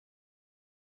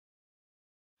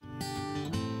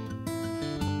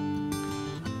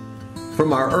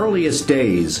From our earliest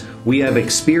days, we have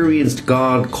experienced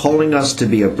God calling us to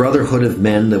be a brotherhood of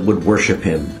men that would worship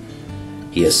Him.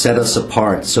 He has set us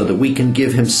apart so that we can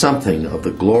give Him something of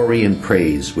the glory and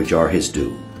praise which are His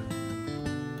due.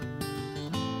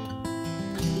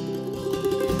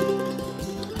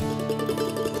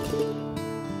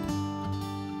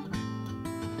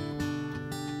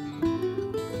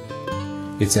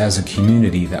 It's as a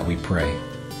community that we pray.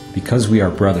 Because we are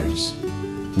brothers,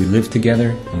 we live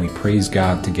together and we praise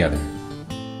God together.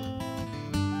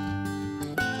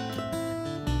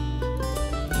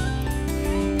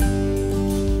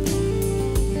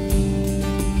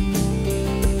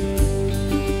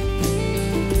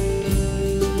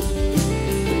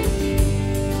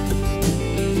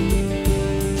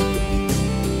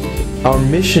 Our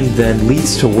mission then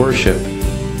leads to worship,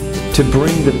 to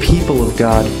bring the people of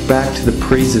God back to the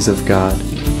praises of God,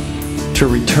 to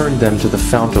return them to the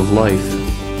fount of life.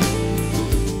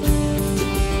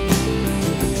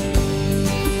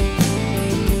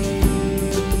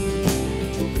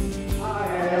 I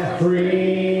am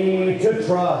free to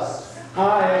trust.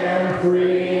 I am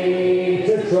free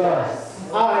to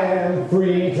trust. I am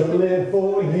free to live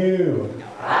for you.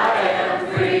 I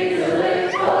am free to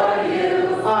live for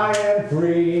you. I am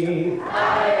free.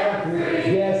 I am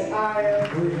free. Yes, I am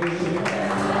free.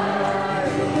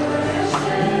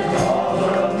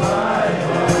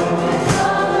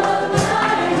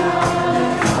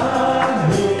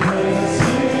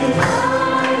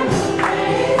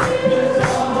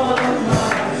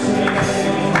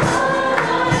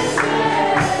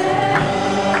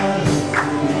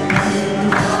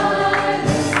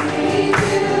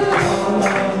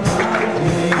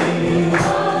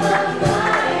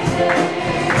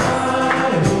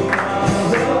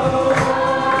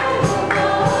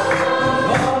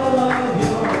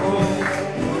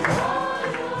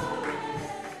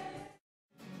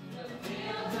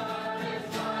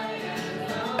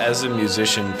 As a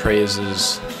musician, praise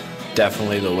is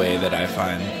definitely the way that I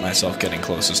find myself getting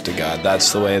closest to God.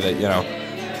 That's the way that,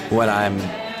 when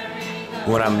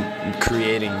I'm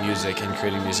creating music,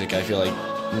 I feel like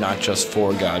not just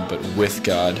for God, but with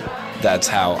God. That's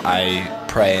how I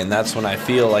pray, and that's when I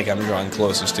feel like I'm drawing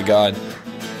closest to God.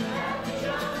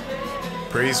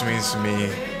 Praise means to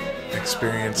me an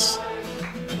experience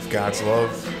of God's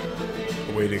love,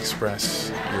 a way to express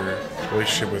your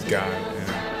relationship with God in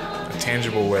a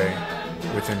tangible way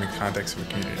within the context of a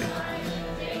community.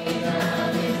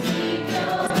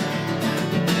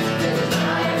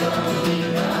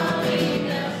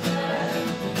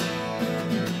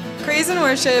 Praise and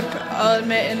worship, I'll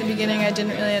admit in the beginning I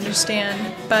didn't really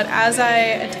understand, but as I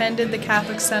attended the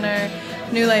Catholic Center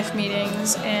New Life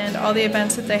meetings and all the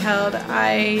events that they held,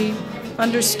 I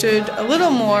understood a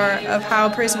little more of how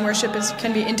praise and worship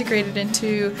can be integrated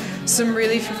into some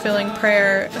really fulfilling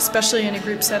prayer, especially in a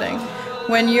group setting.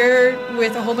 When you're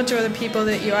with a whole bunch of other people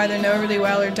that you either know really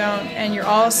well or don't, and you're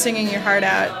all singing your heart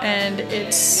out, and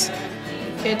it's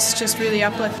just really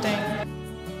uplifting.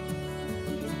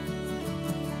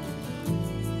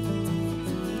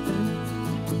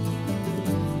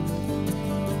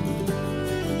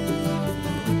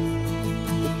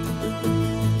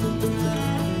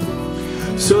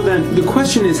 So then, the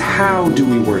question is, how do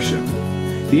we worship?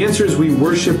 The answer is we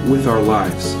worship with our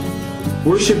lives.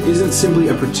 Worship isn't simply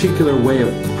a particular way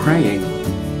of praying,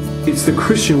 it's the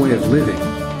Christian way of living.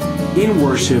 In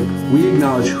worship, we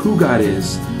acknowledge who God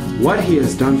is, what He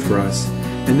has done for us,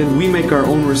 and then we make our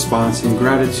own response in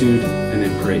gratitude and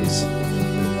in praise.